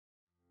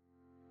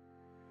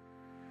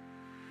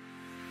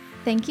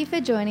Thank you for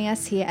joining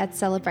us here at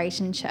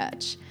Celebration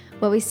Church,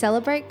 where we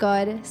celebrate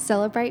God,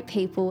 celebrate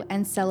people,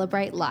 and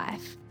celebrate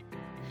life.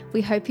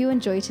 We hope you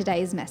enjoy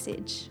today's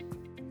message.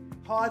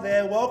 Hi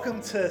there,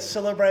 welcome to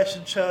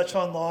Celebration Church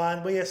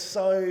Online. We are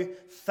so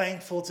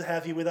thankful to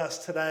have you with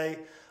us today.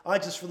 I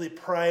just really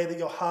pray that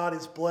your heart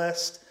is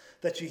blessed,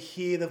 that you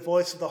hear the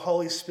voice of the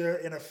Holy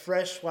Spirit in a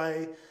fresh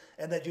way,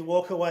 and that you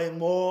walk away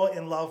more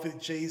in love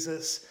with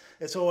Jesus.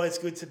 It's always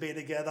good to be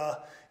together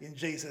in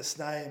Jesus'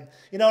 name.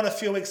 You know, in a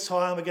few weeks'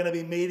 time, we're going to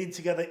be meeting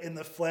together in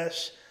the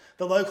flesh.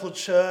 The local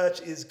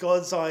church is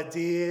God's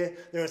idea.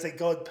 There is a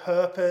God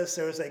purpose.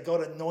 There is a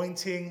God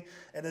anointing.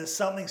 And there's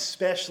something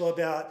special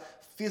about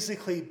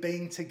physically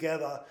being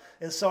together.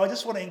 And so I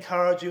just want to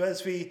encourage you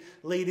as we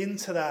lead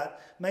into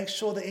that, make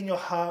sure that in your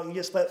heart you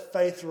just let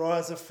faith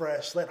rise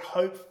afresh, let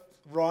hope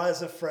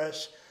rise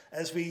afresh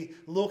as we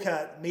look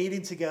at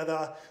meeting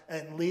together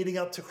and leading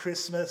up to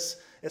Christmas.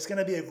 It's going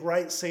to be a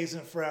great season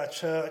for our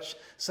church,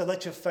 so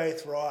let your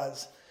faith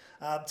rise.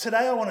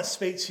 Today I want to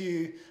speak to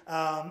you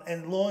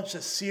and launch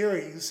a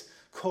series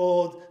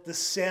called The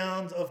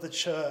Sound of the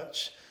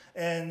Church.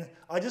 And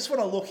I just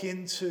want to look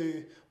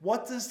into,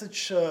 what does the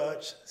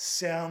church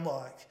sound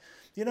like?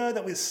 You know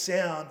that with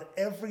sound,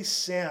 every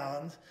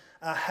sound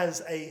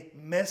has a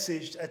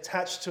message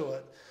attached to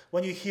it.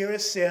 When you hear a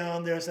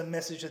sound, there's a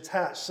message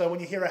attached. So when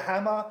you hear a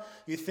hammer,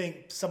 you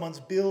think someone's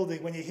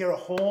building. When you hear a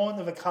horn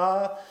of a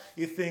car,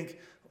 you think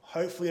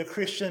hopefully a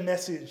Christian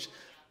message.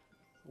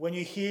 When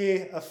you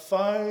hear a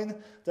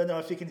phone, don't know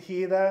if you can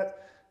hear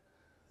that.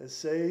 Let's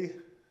see.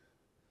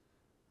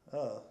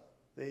 Oh,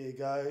 there you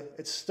go.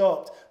 It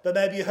stopped, but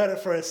maybe you heard it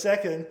for a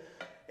second.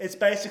 It's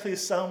basically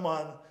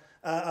someone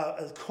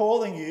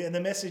calling you, and the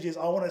message is,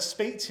 I want to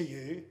speak to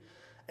you.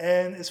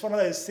 And it's one of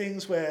those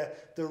things where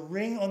the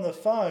ring on the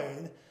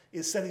phone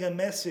is sending a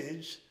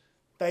message,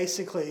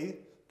 basically,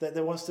 that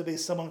there wants to be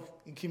someone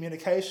in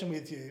communication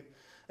with you.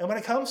 And when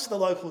it comes to the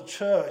local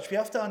church, we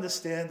have to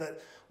understand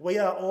that we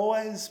are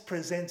always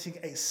presenting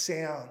a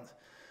sound.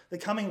 The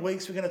coming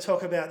weeks, we're going to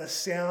talk about the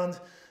sound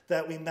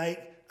that we make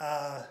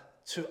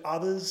to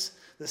others,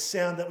 the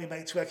sound that we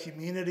make to our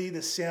community,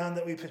 the sound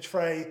that we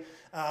portray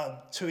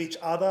to each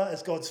other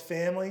as God's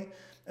family.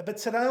 But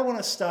today I want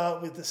to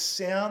start with the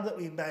sound that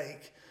we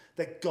make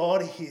that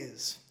God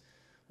hears.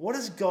 What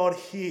does God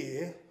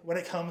hear when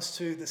it comes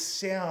to the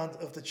sound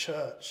of the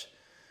church?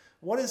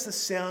 What is the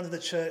sound of the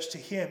church to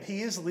him?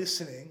 He is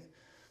listening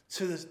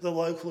to the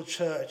local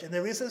church, and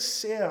there is a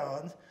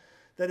sound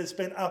that has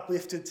been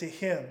uplifted to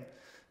him.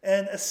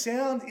 And a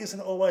sound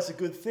isn't always a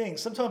good thing.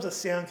 Sometimes a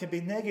sound can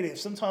be negative.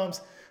 Sometimes,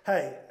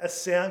 a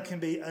sound can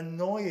be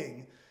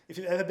annoying. If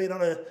you've ever been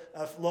on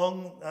a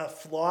long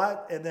flight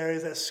and there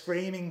is a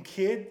screaming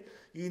kid,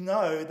 you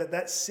know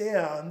that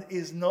sound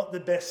is not the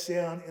best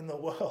sound in the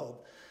world.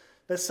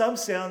 But some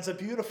sounds are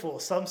beautiful.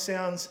 Some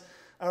sounds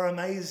are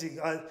amazing.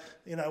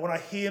 When I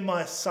hear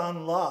my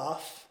son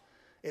laugh,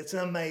 it's an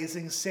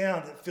amazing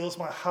sound. It fills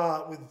my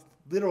heart with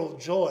literal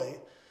joy.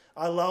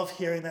 I love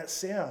hearing that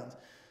sound.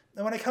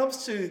 And when it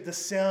comes to the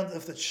sound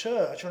of the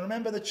church, and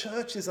remember, the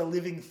church is a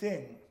living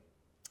thing.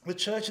 The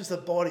church is the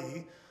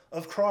body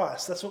of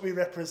Christ. That's what we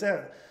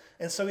represent.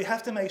 And so we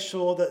have to make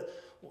sure that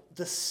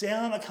the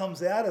sound that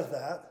comes out of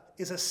that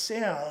is a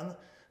sound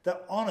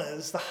that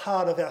honors the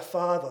heart of our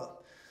Father.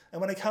 And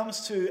when it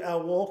comes to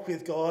our walk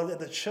with God and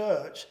the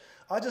church,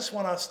 I just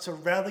want us to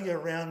rally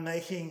around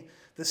making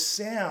the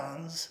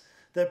sounds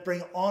that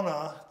bring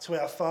honor to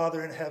our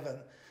Father in heaven,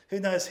 who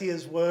knows he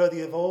is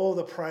worthy of all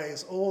the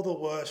praise, all the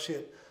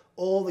worship,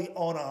 all the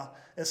honor.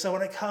 And so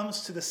when it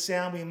comes to the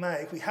sound we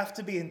make, we have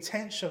to be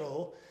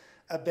intentional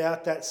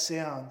about that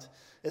sound.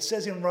 It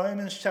says in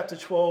Romans chapter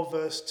 12,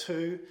 verse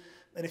 2,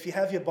 and if you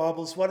have your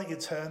Bibles, why don't you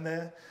turn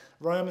there?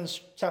 Romans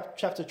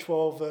chapter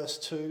 12, verse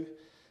 2,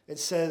 it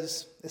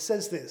says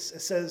this. It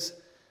says,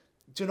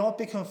 do not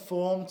be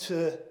conformed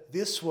to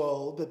this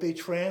world, but be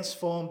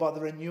transformed by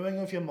the renewing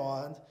of your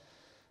mind,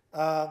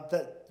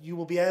 that you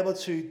will be able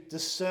to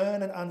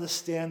discern and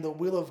understand the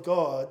will of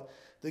God,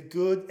 the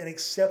good and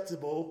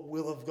acceptable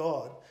will of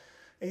God.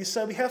 And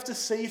so we have to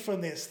see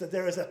from this that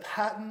there is a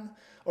pattern,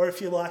 or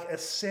if you like, a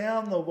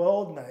sound the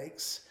world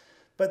makes,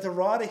 but the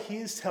writer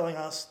here is telling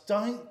us,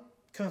 don't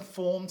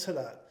conform to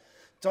that.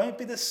 Don't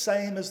be the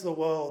same as the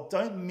world.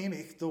 Don't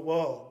mimic the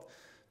world.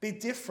 Be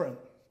different.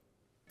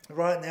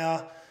 Right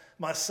now,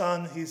 my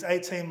son, he's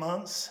 18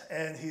 months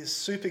and he's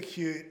super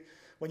cute.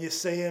 When you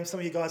see him, some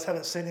of you guys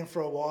haven't seen him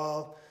for a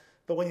while,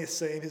 but when you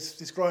see him,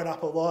 he's grown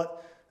up a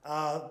lot.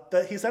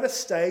 But he's at a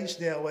stage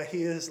now where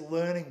he is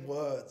learning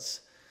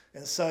words.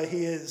 And so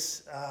he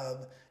is,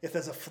 if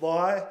there's a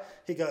fly,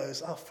 he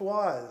goes, oh,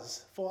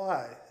 flies,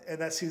 fly. And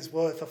that's his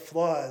word for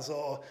flies.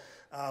 Or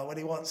when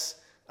he wants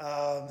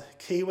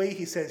kiwi,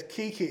 he says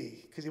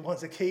kiki, because he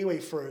wants a kiwi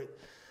fruit.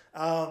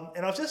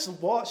 And I've just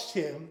watched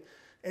him,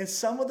 and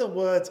some of the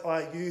words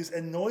I use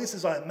and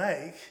noises I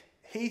make,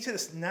 he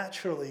just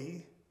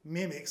naturally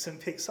mimics and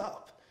picks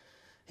up.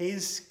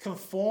 He's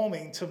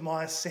conforming to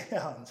my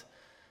sound.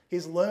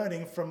 He's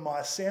learning from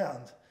my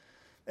sound.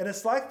 And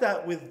it's like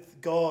that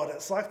with God.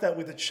 It's like that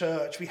with the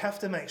church. We have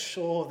to make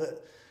sure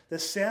that the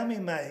sound we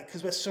make,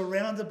 because we're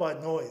surrounded by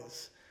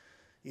noise,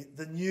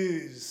 the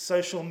news,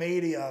 social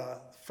media,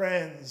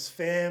 friends,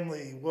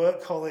 family,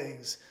 work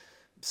colleagues,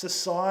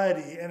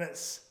 society, and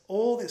it's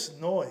all this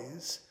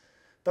noise.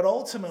 But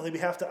ultimately, we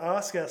have to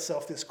ask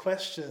ourselves this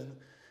question: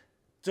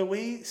 do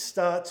we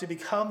start to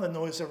become the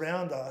noise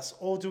around us,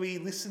 or do we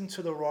listen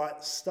to the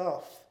right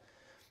stuff?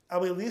 Are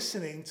we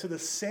listening to the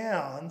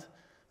sound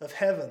of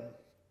heaven?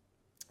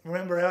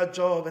 Remember, our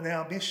job and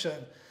our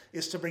mission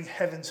is to bring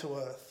heaven to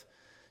earth.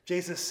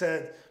 Jesus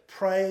said,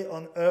 "Pray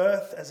on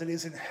earth as it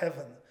is in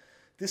heaven."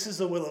 This is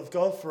the will of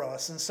God for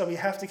us. And so we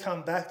have to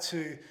come back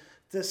to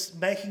this,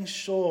 making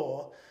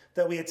sure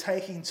that we are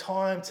taking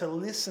time to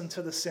listen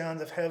to the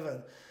sound of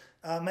heaven,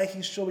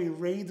 making sure we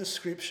read the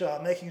scripture,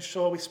 making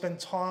sure we spend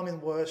time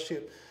in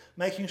worship,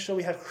 making sure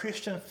we have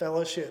Christian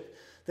fellowship.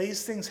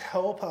 These things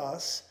help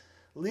us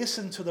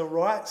listen to the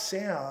right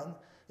sound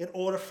in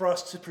order for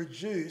us to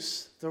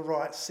produce the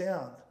right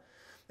sound.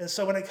 And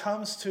so when it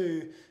comes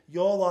to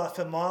your life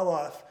and my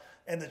life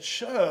and the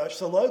church,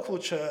 the local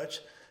church,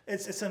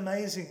 it's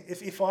amazing.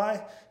 If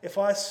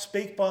I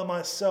speak by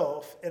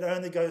myself, it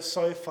only goes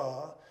so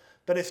far.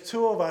 But if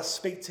two of us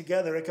speak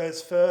together, it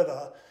goes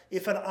further.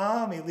 If an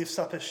army lifts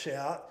up a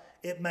shout,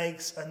 it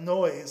makes a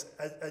noise,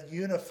 a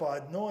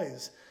unified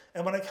noise.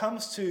 And when it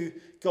comes to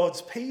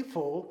God's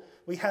people,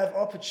 we have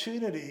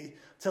opportunity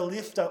to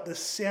lift up the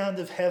sound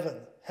of heaven.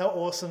 How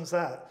awesome is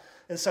that?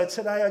 And so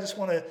today I just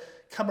want to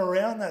come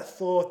around that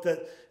thought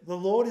that the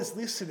Lord is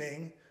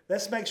listening.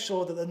 Let's make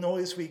sure that the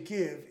noise we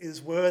give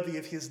is worthy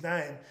of his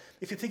name.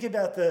 If you think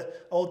about the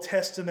Old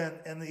Testament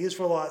and the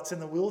Israelites in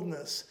the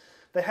wilderness,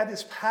 they had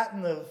this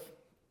pattern of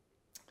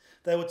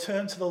they would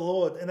turn to the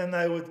Lord and then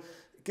they would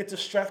get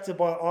distracted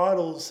by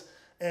idols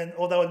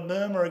or they would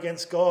murmur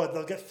against God.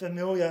 They'll get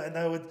familiar and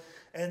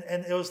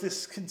and it was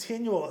this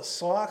continual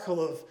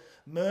cycle of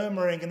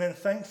murmuring and then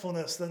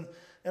thankfulness.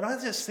 And I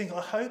just think,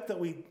 I hope that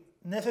we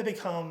never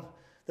become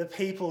the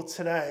people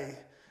today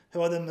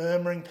who are the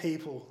murmuring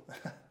people,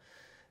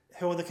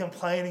 who are the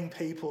complaining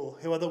people,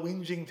 who are the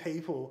whinging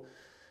people.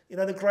 You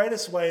know, the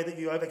greatest way that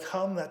you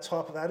overcome that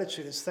type of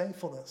attitude is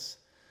thankfulness.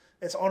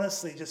 It's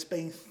honestly just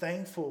being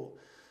thankful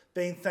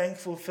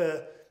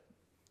for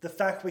the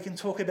fact we can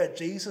talk about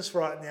Jesus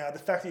right now, the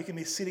fact that you can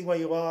be sitting where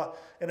you are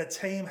and a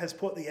team has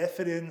put the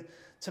effort in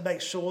to make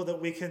sure that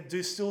we can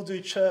still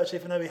do church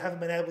even though we haven't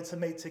been able to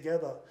meet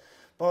together.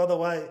 By the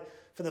way,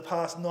 for the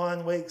past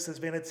 9 weeks, there's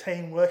been a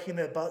team working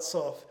their butts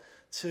off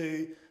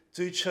to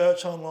do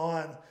church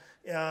online.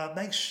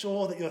 Make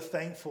sure that you're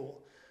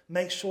thankful.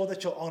 Make sure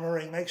that you're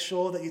honouring. Make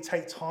sure that you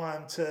take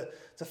time to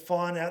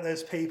find out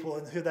those people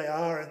and who they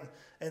are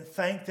and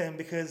thank them,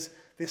 because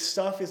this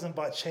stuff isn't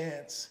by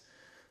chance.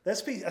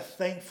 Let's be a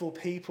thankful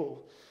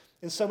people.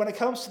 And so when it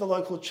comes to the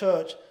local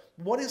church,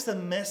 what is the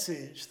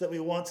message that we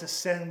want to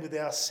send with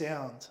our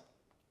sound?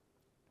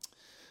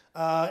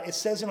 It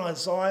says in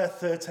Isaiah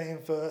 13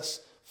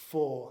 verse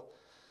 4,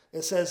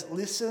 it says,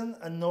 "Listen,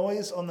 a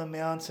noise on the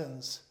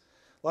mountains,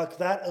 like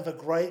that of a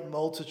great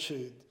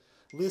multitude.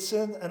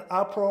 Listen, an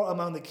uproar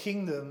among the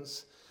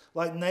kingdoms,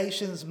 like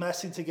nations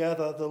massing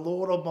together. The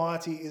Lord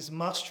Almighty is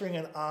mustering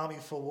an army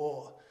for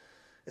war."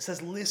 It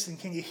says, listen,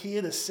 can you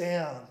hear the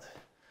sound?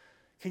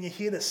 Can you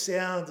hear the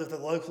sound of the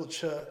local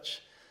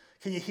church?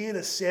 Can you hear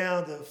the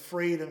sound of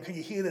freedom? Can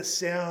you hear the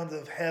sound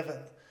of heaven?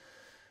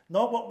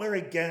 Not what we're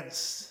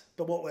against,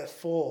 but what we're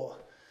for.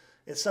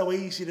 It's so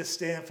easy to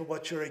stand for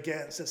what you're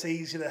against. It's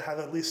easy to have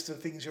a list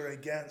of things you're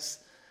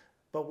against.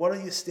 But what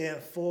do you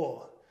stand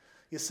for?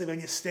 You see, when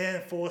you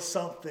stand for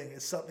something,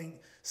 it's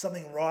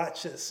something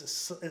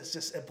righteous.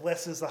 It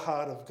blesses the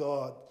heart of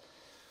God.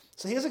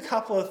 So here's a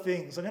couple of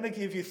things. I'm going to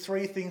give you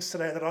 3 things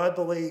today that I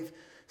believe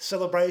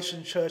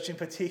Celebration Church in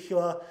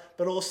particular,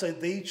 but also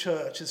the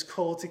church is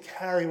called to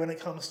carry when it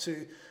comes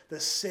to the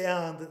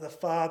sound that the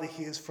Father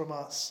hears from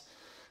us.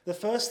 The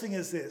first thing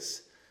is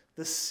this: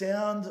 the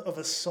sound of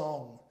a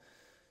song.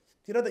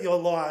 You know that your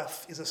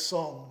life is a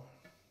song.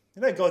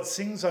 You know God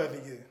sings over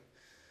you.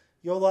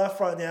 Your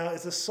life right now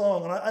is a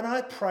song. And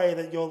I pray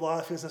that your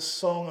life is a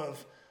song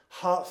of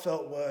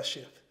heartfelt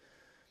worship,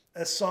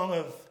 a song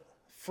of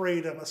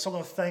freedom, a song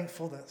of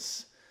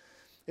thankfulness.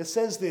 It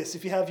says this,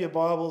 if you have your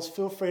Bibles,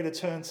 feel free to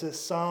turn to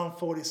Psalm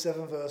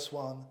 47 verse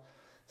 1.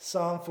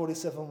 Psalm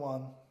 47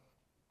 1.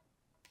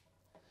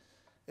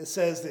 It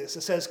says this,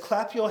 it says,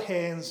 "Clap your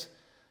hands,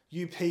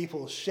 you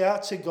people,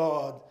 shout to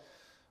God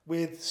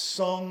with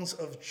songs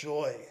of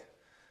joy."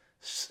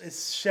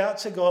 It's shout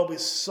to God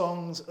with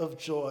songs of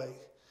joy.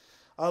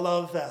 I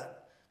love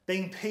that.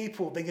 Being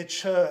people, being a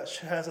church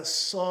who has a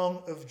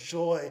song of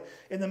joy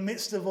in the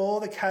midst of all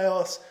the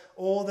chaos,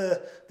 all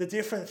the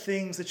different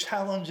things, the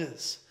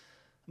challenges.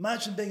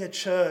 Imagine being a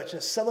church,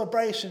 a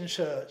celebration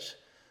church,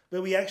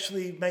 where we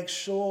actually make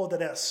sure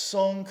that our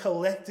song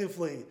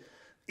collectively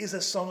is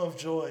a song of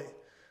joy,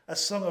 a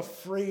song of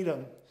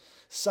freedom.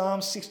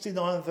 Psalm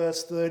 69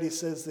 verse 30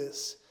 says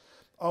this,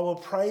 "I will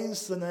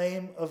praise the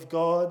name of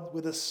God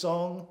with a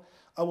song.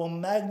 I will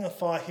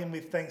magnify him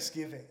with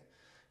thanksgiving."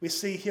 We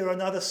see here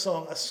another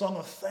song, a song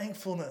of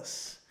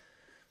thankfulness.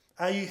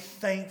 Are you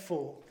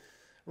thankful?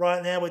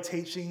 Right now we're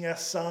teaching our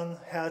son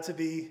how to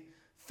be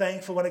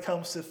thankful when it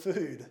comes to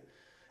food.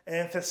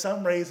 And for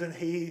some reason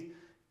he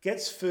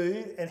gets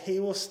food and he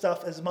will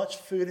stuff as much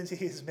food into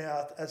his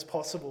mouth as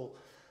possible.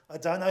 I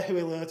don't know who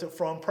he learnt it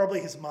from,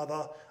 probably his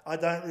mother. I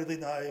don't really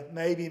know,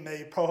 maybe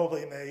me,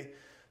 probably me.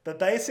 But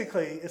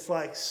basically it's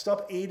like,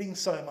 stop eating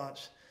so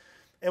much.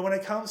 And when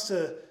it comes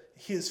to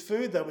his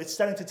food though, it's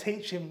starting to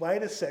teach him,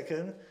 wait a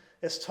second,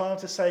 it's time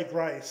to say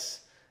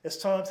grace. It's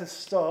time to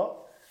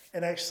stop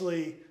and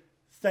actually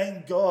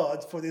thank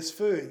God for this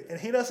food. And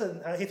he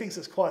thinks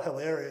it's quite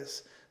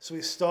hilarious. So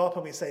we stop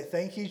and we say,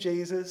 thank you,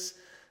 Jesus.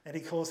 And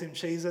he calls him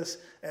Jesus.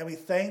 And we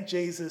thank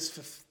Jesus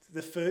for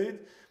the food.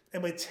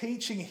 And we're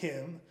teaching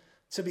him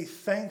to be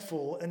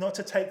thankful and not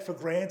to take for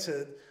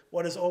granted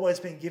what has always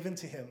been given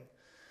to him.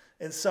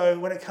 And so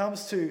when it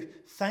comes to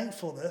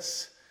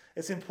thankfulness,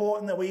 it's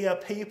important that we are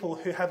people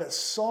who have a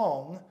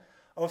song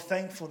of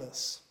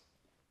thankfulness.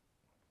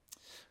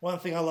 One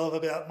thing I love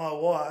about my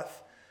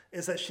wife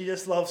is that she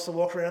just loves to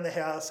walk around the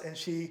house and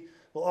she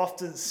will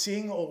often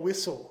sing or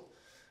whistle.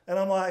 And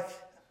I'm like,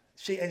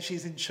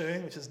 she's in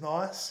tune, which is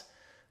nice.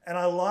 And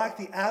I like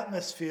the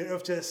atmosphere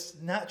of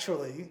just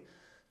naturally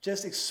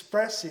just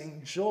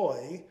expressing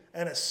joy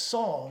and a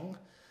song,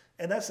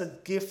 and that's a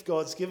gift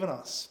God's given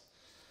us.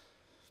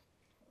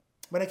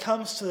 When it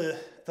comes to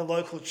the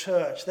local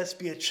church, let's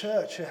be a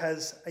church who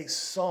has a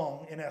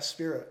song in our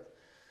spirit.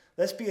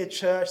 Let's be a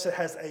church that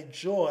has a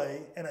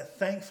joy and a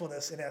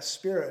thankfulness in our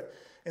spirit.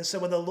 And so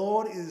when the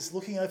Lord is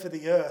looking over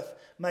the earth,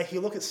 may he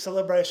look at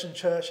Celebration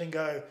Church and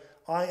go,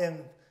 I am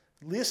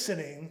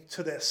listening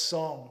to their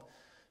song.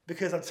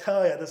 Because I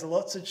tell you, there's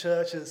lots of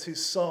churches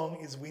whose song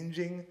is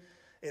whinging,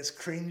 it's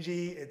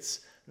cringy, it's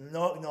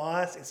not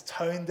nice, it's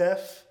tone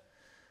deaf.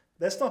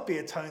 Let's not be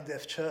a tone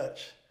deaf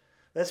church.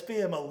 Let's be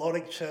a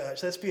melodic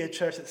church. Let's be a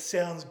church that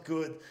sounds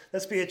good.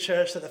 Let's be a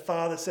church that the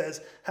Father says,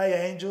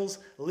 hey angels,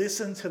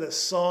 listen to the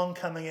song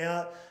coming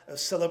out of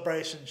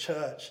Celebration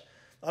Church.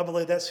 I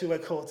believe that's who we're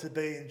called to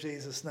be in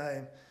Jesus'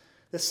 name.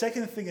 The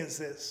second thing is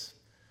this,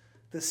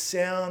 the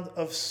sound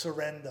of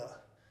surrender.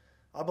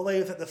 I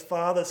believe that the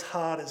Father's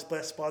heart is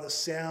blessed by the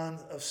sound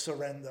of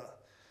surrender.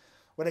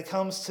 When it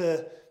comes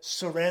to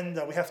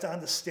surrender, we have to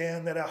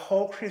understand that our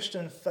whole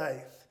Christian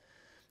faith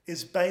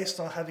is based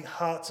on having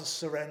hearts of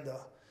surrender.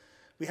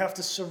 We have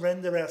to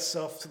surrender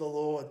ourselves to the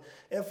Lord.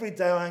 Every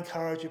day I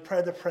encourage you,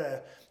 pray the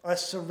prayer, I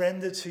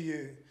surrender to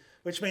you,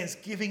 which means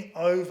giving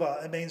over.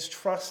 It means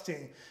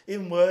trusting.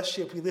 In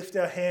worship, we lift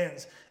our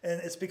hands, and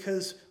it's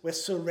because we're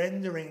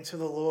surrendering to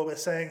the Lord. We're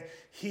saying,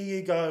 here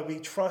you go, we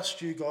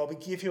trust you, God, we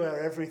give you our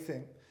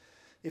everything.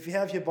 If you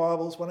have your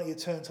Bibles, why don't you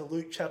turn to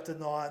Luke chapter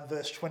 9,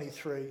 verse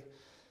 23.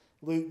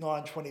 Luke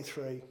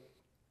 9:23.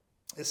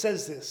 It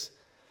says this,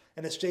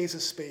 and it's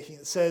Jesus speaking.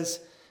 It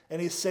says,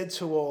 and he said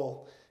to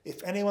all,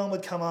 if anyone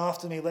would come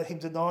after me, let him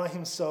deny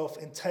himself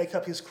and take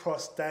up his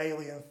cross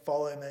daily and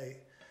follow me.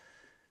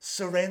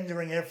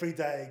 Surrendering every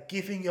day,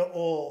 giving your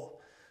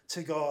all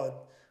to God.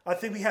 I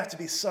think we have to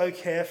be so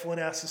careful in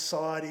our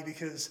society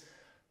because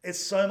it's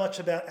so much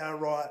about our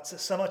rights.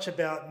 It's so much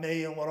about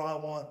me and what I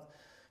want.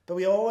 But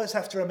we always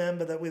have to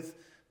remember that with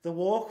the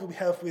walk we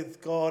have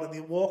with God and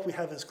the walk we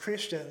have as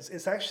Christians,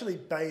 it's actually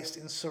based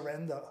in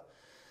surrender.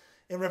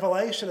 In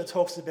Revelation, it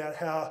talks about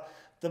how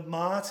the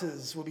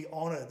martyrs will be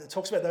honoured. It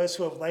talks about those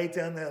who have laid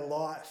down their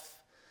life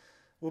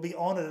will be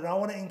honoured. And I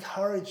want to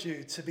encourage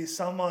you to be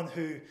someone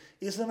who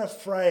isn't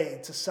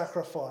afraid to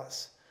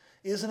sacrifice,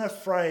 isn't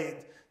afraid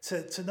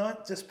to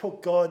not just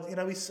put God,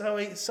 we so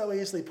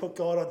easily put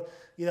God on,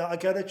 I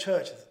go to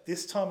church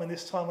this time and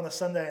this time on a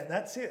Sunday and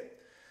that's it.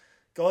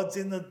 God's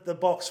in the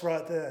box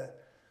right there.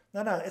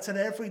 No, it's an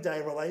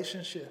everyday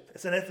relationship.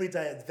 It's an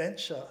everyday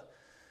adventure.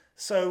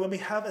 So when we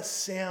have a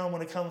sound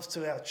when it comes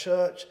to our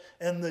church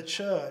and the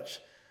church,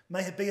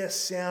 may it be a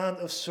sound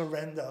of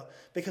surrender.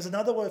 Because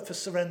another word for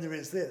surrender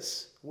is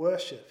this,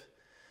 worship.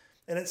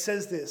 And it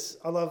says this,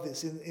 I love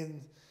this,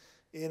 in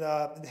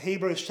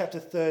Hebrews chapter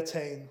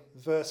 13,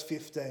 verse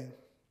 15.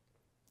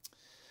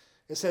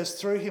 It says,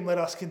 through him let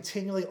us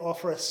continually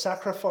offer a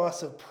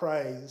sacrifice of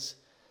praise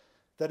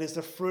that is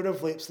the fruit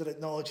of lips that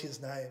acknowledge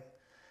his name.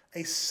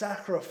 A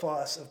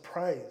sacrifice of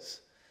praise.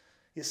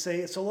 You see,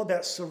 it's all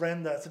about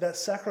surrender. It's about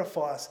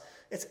sacrifice.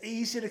 It's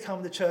easy to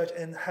come to church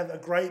and have a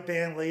great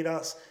band lead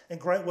us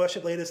and great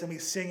worship leaders and we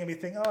sing and we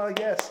think, oh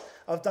yes,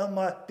 I've done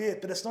my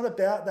bit. But it's not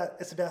about that.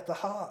 It's about the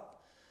heart.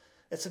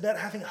 It's about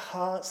having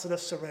hearts that are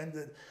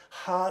surrendered,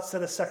 hearts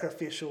that are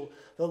sacrificial.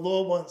 The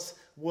Lord wants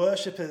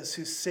worshippers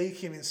who seek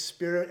him in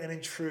spirit and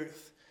in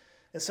truth.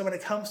 And so when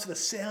it comes to the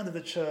sound of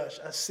the church,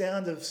 a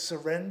sound of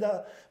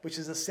surrender, which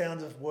is a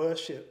sound of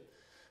worship.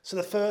 So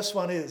the first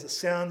one is a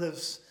sound of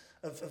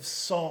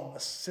song, a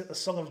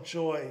song of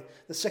joy.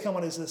 The second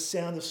one is the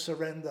sound of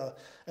surrender.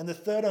 And the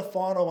third and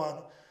final one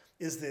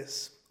is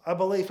this. I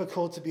believe we're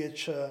called to be a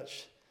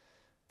church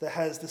that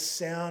has the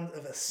sound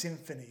of a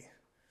symphony.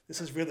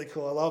 This is really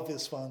cool. I love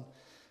this one.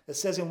 It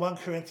says in 1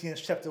 Corinthians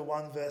chapter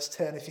 1, verse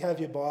 10, if you have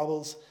your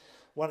Bibles,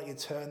 Why don't you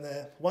turn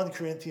there? 1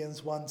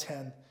 Corinthians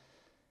 1:10.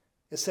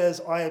 It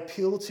says, I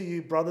appeal to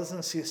you, brothers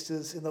and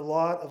sisters, in the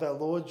light of our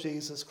Lord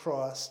Jesus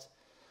Christ,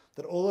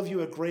 that all of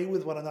you agree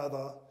with one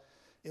another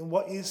in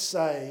what you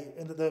say,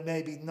 and that there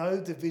may be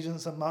no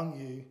divisions among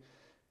you,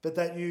 but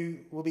that you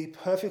will be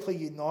perfectly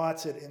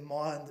united in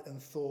mind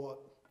and thought.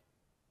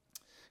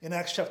 In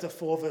Acts chapter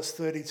 4, verse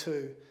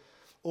 32,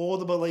 all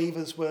the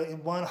believers were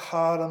in one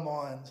heart and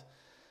mind.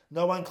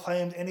 No one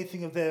claimed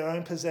anything of their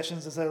own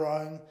possessions as their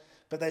own,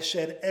 but they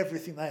shared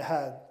everything they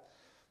had.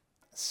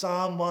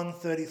 Psalm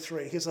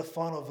 133, here's a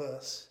final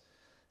verse.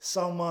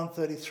 Psalm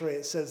 133,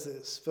 it says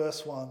this,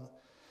 verse 1.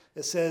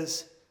 It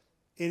says,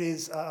 it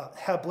is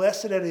how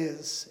blessed it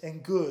is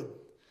and good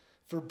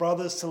for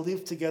brothers to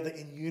live together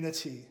in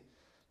unity.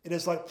 It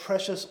is like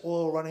precious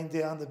oil running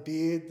down the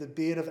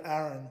beard of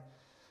Aaron,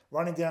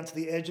 running down to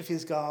the edge of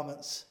his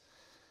garments.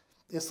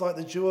 It's like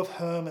the dew of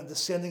Hermon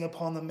descending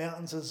upon the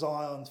mountains of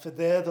Zion, for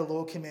there the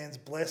Lord commands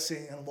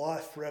blessing and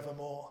life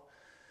forevermore.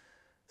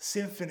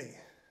 Symphony,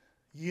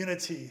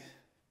 unity,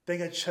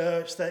 being a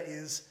church that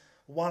is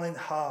one in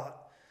heart.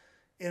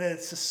 In a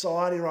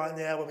society right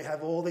now where we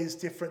have all these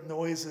different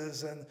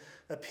noises and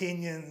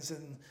opinions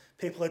and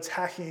people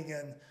attacking,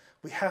 and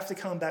we have to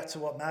come back to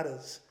what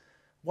matters.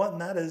 What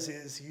matters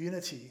is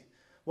unity.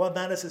 What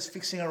matters is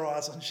fixing our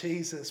eyes on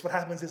Jesus. What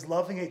happens is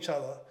loving each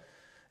other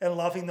and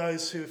loving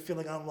those who are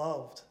feeling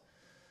unloved.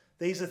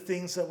 These are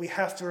things that we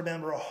have to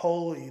remember are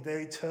holy, they're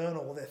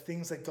eternal, they're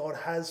things that God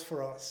has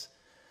for us.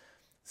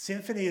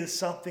 Symphony is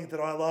something that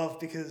I love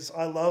because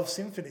I love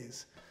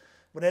symphonies.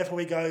 Whenever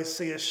we go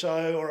see a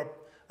show or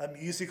a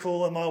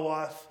musical, and my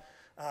wife,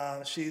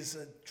 she's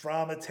a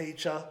drama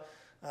teacher,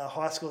 a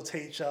high school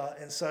teacher,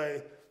 and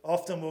so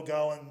often we'll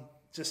go and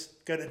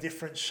just go to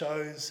different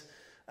shows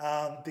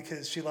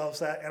because she loves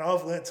that, and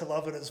I've learnt to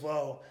love it as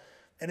well.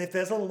 And if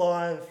there's a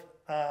live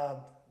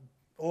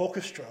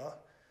orchestra,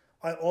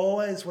 I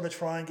always want to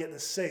try and get the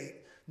seat,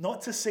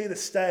 not to see the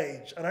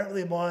stage. I don't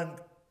really mind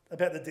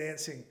about the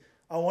dancing.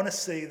 I want to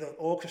see the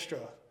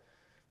orchestra.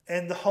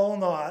 And the whole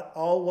night,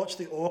 I'll watch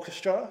the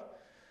orchestra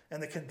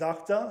and the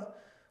conductor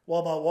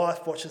while my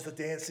wife watches the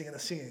dancing and the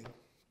singing.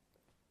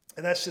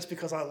 And that's just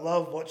because I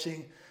love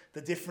watching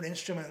the different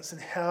instruments and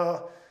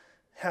how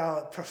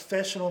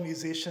professional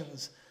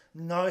musicians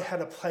know how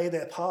to play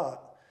their part.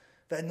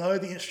 They know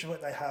the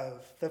instrument they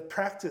have. They've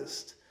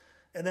practiced.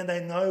 And then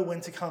they know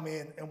when to come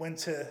in and when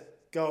to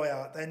go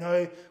out. They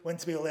know when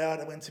to be loud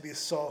and when to be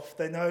soft.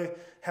 They know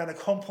how to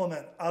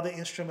complement other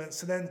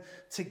instruments. And then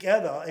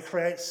together it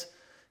creates,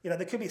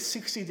 there could be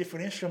 60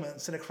 different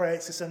instruments, and it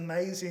creates this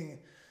amazing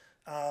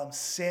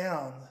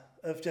sound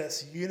of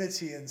just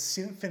unity and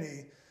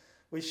symphony,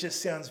 which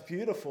just sounds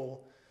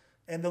beautiful.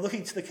 And they're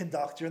looking to the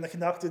conductor, and the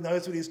conductor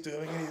knows what he's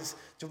doing, and he's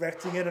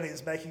directing it, and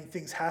he's making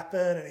things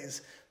happen, and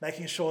he's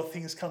making sure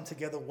things come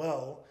together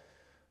well.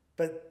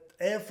 But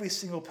every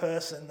single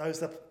person knows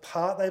the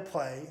part they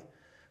play,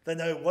 they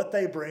know what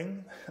they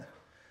bring,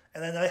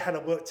 and they know how to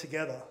work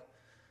together.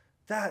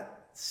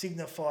 That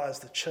signifies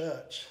the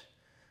church.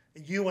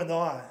 You and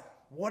I,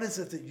 what is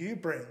it that you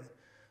bring?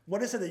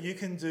 What is it that you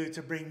can do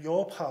to bring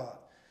your part?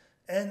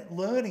 And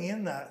learning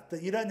in that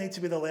you don't need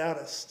to be the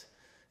loudest.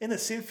 In a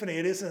symphony,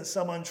 it isn't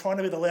someone trying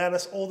to be the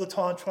loudest all the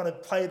time, trying to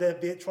play their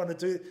bit, trying to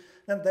do...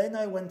 No, they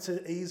know when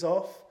to ease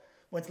off,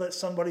 when to let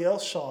somebody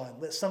else shine,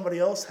 let somebody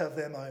else have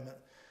their moment,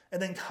 and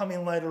then come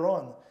in later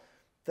on.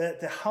 They're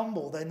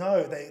humble, they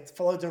know, they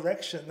follow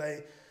direction,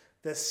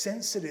 they're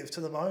sensitive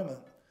to the moment.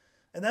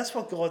 And that's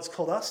what God's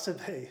called us to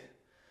be,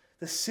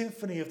 the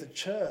symphony of the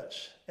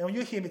church. And when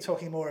you hear me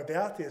talking more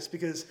about this,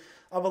 because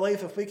I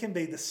believe if we can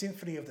be the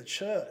symphony of the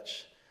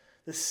church,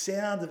 the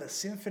sound of a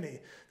symphony,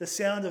 the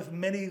sound of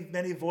many,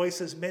 many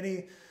voices,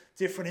 many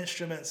different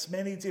instruments,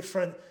 many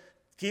different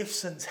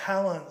gifts and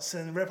talents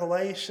and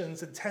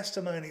revelations and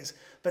testimonies,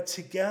 but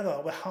together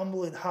we're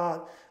humble in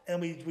heart and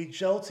we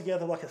gel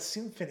together like a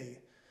symphony.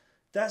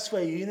 That's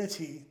where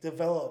unity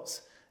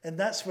develops. And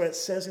that's where it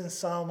says in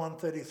Psalm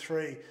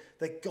 133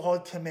 that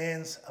God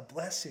commands a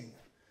blessing.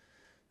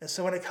 And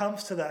so when it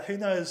comes to that, who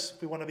knows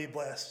we want to be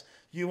blessed?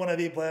 You want to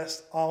be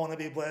blessed. I want to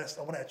be blessed.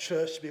 I want our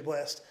church to be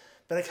blessed.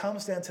 But it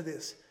comes down to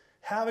this.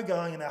 How are we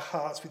going in our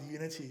hearts with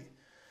unity?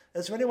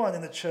 Is there anyone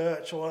in the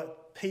church or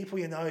people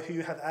you know who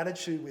you have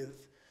attitude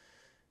with?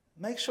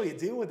 Make sure you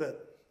deal with it.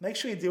 Make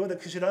sure you deal with it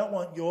because you don't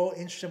want your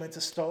instrument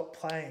to stop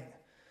playing.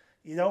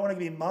 You don't want to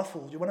be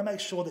muffled. You want to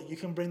make sure that you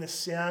can bring the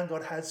sound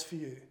God has for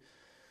you.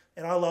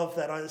 And I love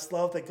that. I just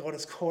love that God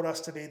has called us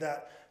to be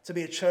that, to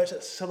be a church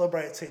that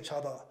celebrates each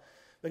other.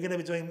 We're going to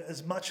be doing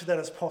as much of that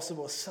as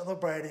possible,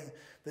 celebrating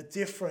the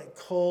different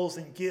calls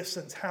and gifts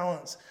and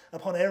talents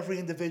upon every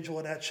individual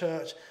in our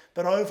church,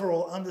 but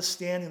overall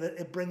understanding that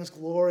it brings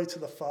glory to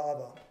the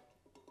Father.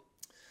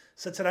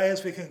 So today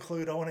as we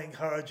conclude, I want to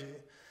encourage you.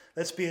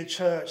 Let's be a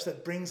church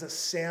that brings a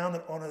sound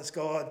that honors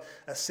God,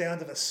 a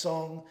sound of a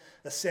song,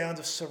 a sound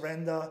of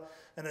surrender,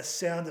 and a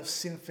sound of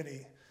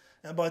symphony.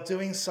 And by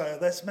doing so,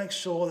 let's make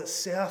sure that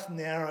South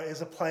Nowra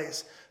is a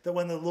place that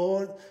when the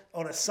Lord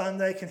on a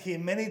Sunday can hear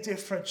many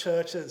different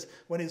churches,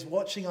 when he's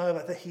watching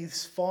over, that he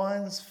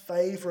finds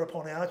favour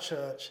upon our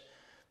church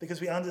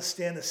because we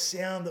understand the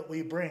sound that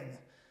we bring.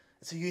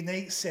 It's a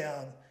unique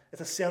sound.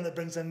 It's a sound that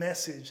brings a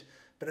message,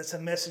 but it's a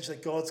message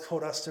that God's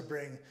called us to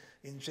bring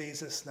in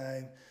Jesus'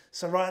 name.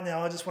 So right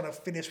now, I just want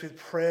to finish with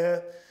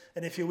prayer.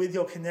 And if you're with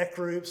your connect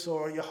groups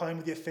or you're home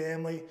with your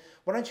family,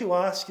 why don't you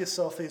ask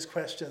yourself these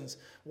questions?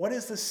 What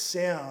is the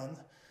sound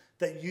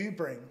that you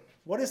bring?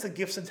 What is the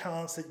gifts and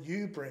talents that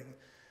you bring?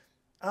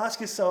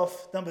 Ask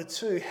yourself, number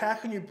 2, how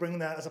can you bring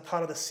that as a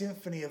part of the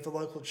symphony of the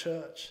local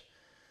church?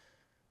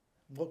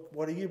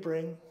 What do you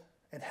bring?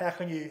 And how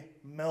can you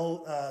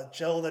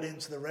gel that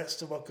into the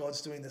rest of what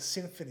God's doing, the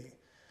symphony?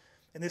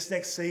 In this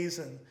next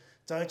season,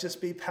 don't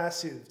just be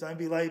passive. Don't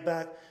be laid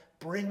back.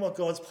 Bring what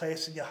God's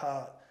placed in your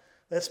heart.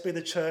 Let's be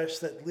the church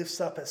that lifts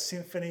up a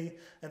symphony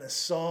and a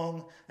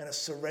song and a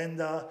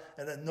surrender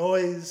and a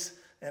noise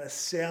and a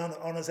sound that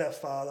honours our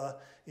Father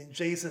in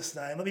Jesus'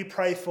 name. Let me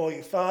pray for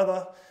you.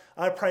 Father,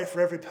 I pray for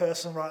every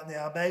person right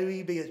now. May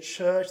we be a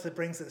church that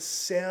brings the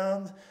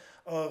sound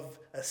of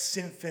a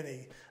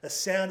symphony, a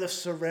sound of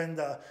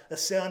surrender, a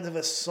sound of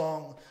a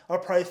song. I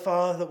pray,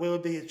 Father, that we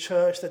would be a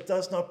church that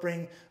does not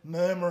bring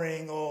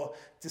murmuring or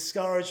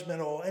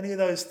discouragement or any of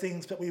those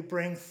things, but we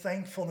bring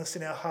thankfulness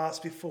in our hearts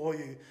before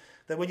you.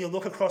 That when you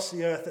look across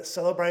the earth, that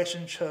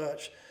Celebration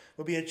Church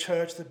will be a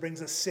church that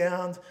brings a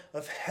sound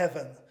of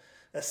heaven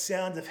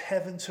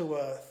to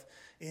earth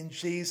in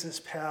Jesus'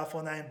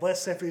 powerful name.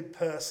 Bless every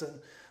person.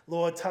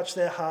 Lord, touch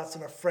their hearts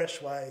in a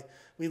fresh way.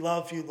 We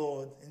love you,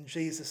 Lord, in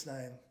Jesus'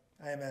 name.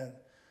 Amen.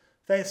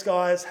 Thanks,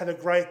 guys. Have a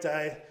great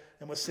day,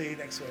 and we'll see you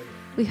next week.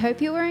 We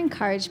hope you were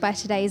encouraged by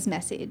today's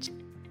message.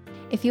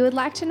 If you would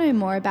like to know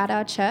more about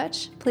our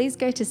church, please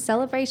go to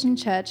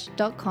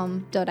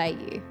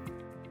celebrationchurch.com.au.